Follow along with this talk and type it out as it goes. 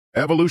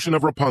Evolution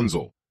of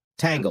Rapunzel.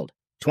 Tangled,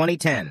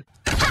 2010.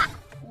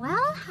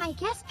 Well, I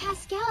guess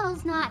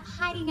Pascal's not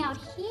hiding out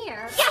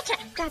here. Gotcha!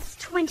 That's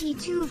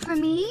 22 for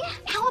me.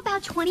 How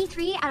about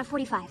 23 out of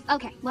 45?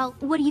 Okay, well,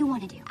 what do you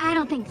want to do? I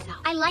don't think so.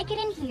 I like it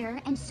in here,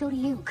 and so do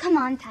you. Come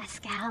on,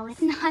 Pascal.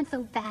 It's not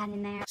so bad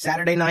in there.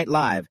 Saturday Night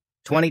Live,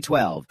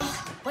 2012.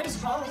 What is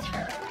wrong with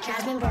her?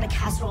 Jasmine brought a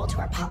casserole to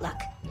our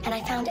potluck, and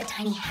I found a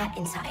tiny hat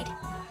inside.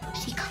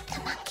 She got the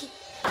monkey.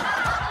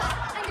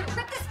 I'm gonna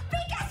rip this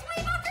big-ass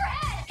wave off your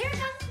head! Here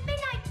comes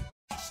midnight!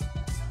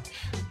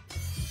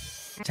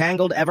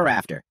 Tangled Ever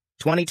After,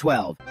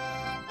 2012.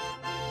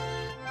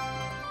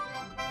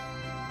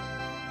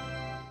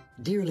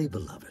 Dearly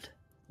beloved,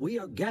 we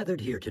are gathered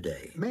here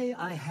today. May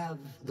I have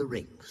the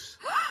rings?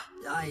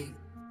 I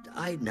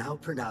now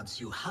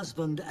pronounce you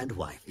husband and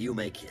wife. You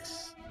may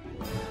kiss.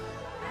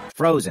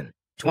 Frozen,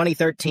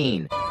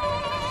 2013.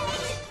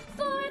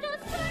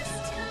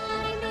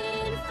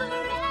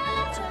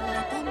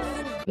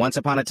 Once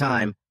Upon a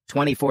Time,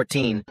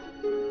 2014.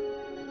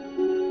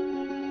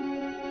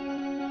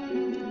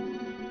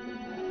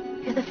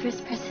 You're the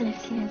first person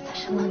I've seen in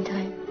such a long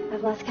time.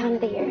 I've lost count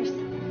of the years.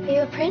 Are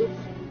you a prince?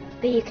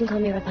 But you can call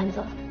me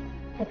Rapunzel.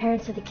 My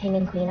parents are the king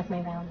and queen of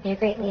my realm. They're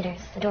great leaders,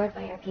 adored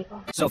by our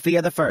people.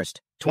 Sophia the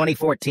First,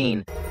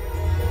 2014.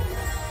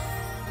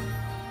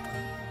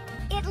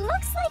 It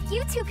looks like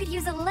you two could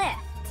use a lift.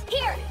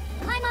 Here,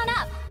 climb on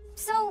up.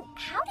 So,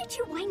 how did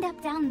you wind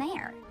up down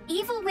there?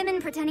 Evil women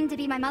pretending to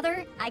be my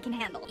mother, I can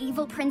handle.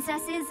 Evil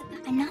princesses,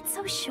 I'm not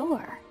so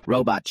sure.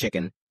 Robot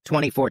Chicken,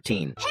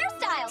 2014.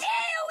 Hairstyle!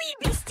 Ew,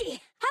 beastie!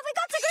 Have we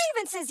got to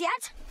grievances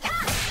yet?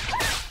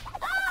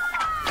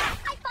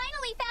 I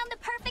finally found the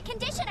perfect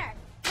conditioner.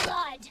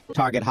 Blood.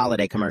 Target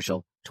Holiday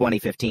Commercial,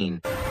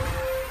 2015.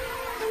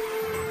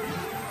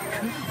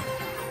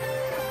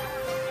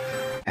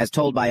 As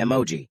Told by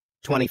Emoji,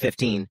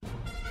 2015.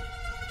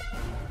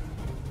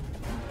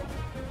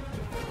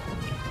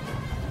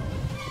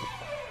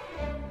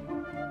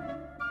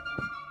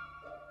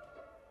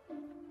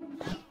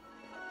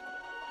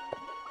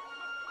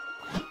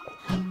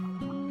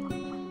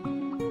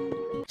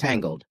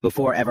 Tangled,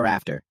 Before Ever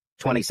After,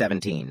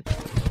 2017.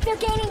 They're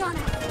gaining on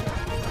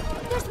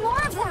us. There's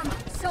more of them.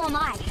 So am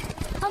I.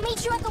 I'll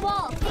meet you at the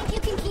wall. Think you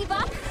can keep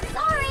up?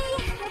 Sorry.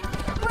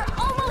 We're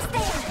almost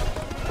there.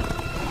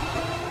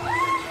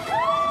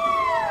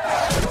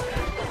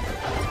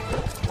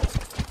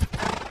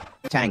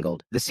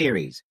 Tangled, the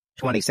series,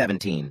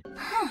 2017.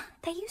 Huh,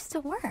 they used to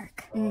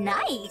work.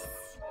 Nice.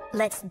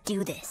 Let's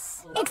do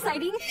this.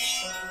 Exciting.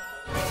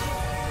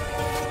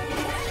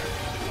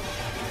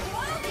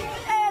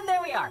 And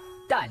there we are.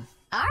 Done.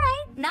 All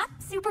right, not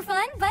super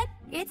fun, but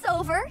it's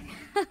over.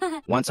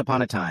 Once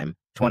Upon a Time,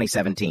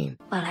 2017.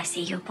 Well, I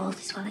see you're bold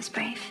as well as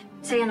brave.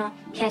 So you're not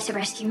here to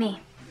rescue me.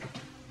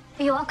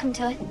 You're welcome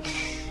to it.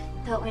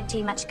 Though it won't do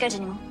you much good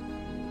anymore.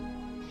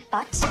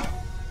 But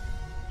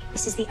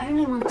this is the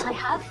only one that I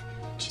have.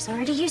 She's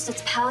already used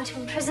its power to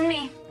imprison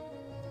me.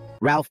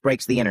 Ralph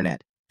Breaks the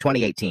Internet,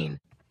 2018.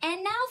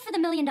 And now for the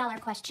million-dollar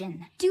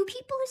question. Do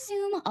people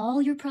assume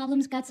all your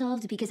problems got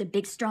solved because a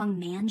big, strong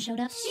man showed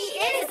up? She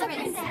is a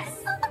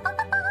princess!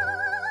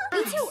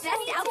 Me too,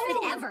 best outfit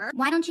ever.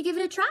 Why don't you give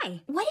it a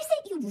try? What is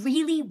it you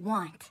really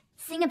want?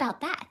 Sing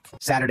about that.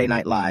 Saturday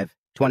Night Live,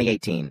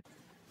 2018.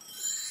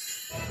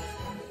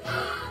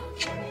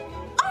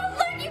 Oh,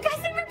 look, you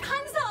guys in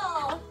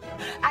Rapunzel!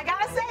 I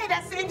gotta say,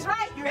 that seems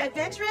right. You're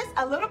adventurous,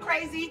 a little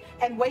crazy,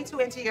 and way too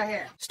into your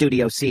hair.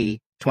 Studio C,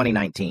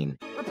 2019.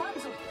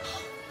 Rapunzel.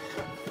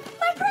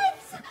 My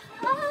prince!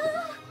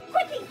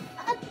 Quickly,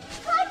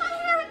 tie my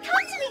hair and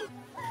come to me!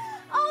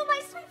 Oh,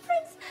 my sweet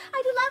prince,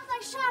 I do love my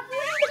sharp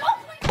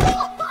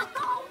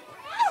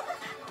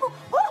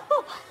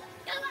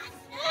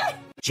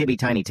Chibi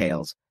Tiny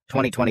Tales,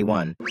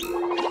 2021.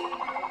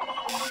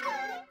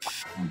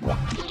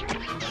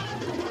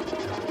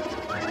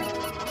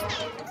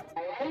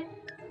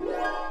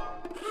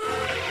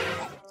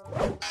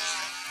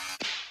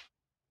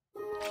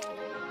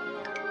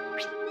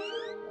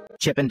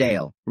 Chip and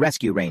Dale,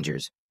 Rescue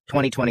Rangers,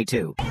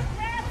 2022.